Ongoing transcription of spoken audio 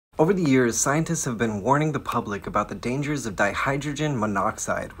Over the years, scientists have been warning the public about the dangers of dihydrogen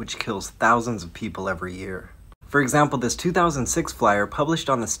monoxide, which kills thousands of people every year. For example, this 2006 flyer published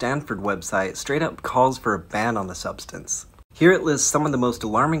on the Stanford website straight up calls for a ban on the substance. Here it lists some of the most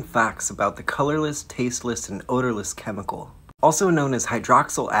alarming facts about the colorless, tasteless, and odorless chemical. Also known as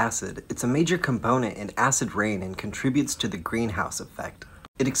hydroxyl acid, it's a major component in acid rain and contributes to the greenhouse effect.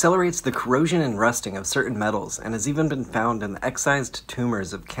 It accelerates the corrosion and rusting of certain metals and has even been found in the excised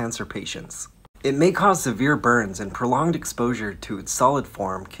tumors of cancer patients. It may cause severe burns, and prolonged exposure to its solid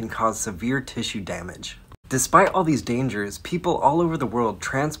form can cause severe tissue damage. Despite all these dangers, people all over the world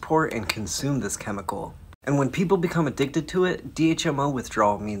transport and consume this chemical. And when people become addicted to it, DHMO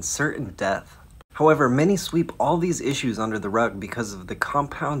withdrawal means certain death. However, many sweep all these issues under the rug because of the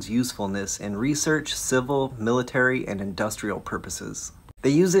compound's usefulness in research, civil, military, and industrial purposes. They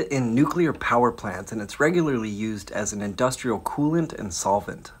use it in nuclear power plants, and it's regularly used as an industrial coolant and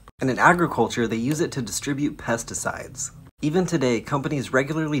solvent. And in agriculture, they use it to distribute pesticides. Even today, companies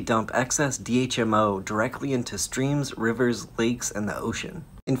regularly dump excess DHMO directly into streams, rivers, lakes, and the ocean.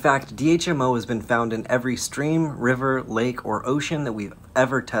 In fact, DHMO has been found in every stream, river, lake, or ocean that we've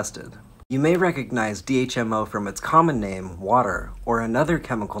ever tested. You may recognize DHMO from its common name, water, or another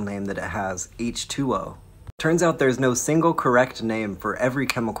chemical name that it has, H2O. Turns out there's no single correct name for every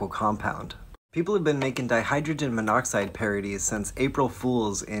chemical compound. People have been making dihydrogen monoxide parodies since April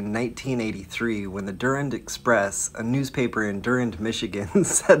Fool's in 1983 when the Durand Express, a newspaper in Durand, Michigan,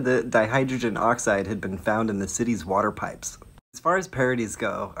 said that dihydrogen oxide had been found in the city's water pipes. As far as parodies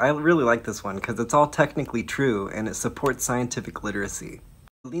go, I really like this one because it's all technically true and it supports scientific literacy.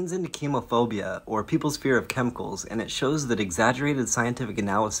 It leans into chemophobia, or people's fear of chemicals, and it shows that exaggerated scientific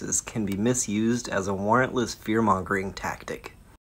analysis can be misused as a warrantless fear-mongering tactic.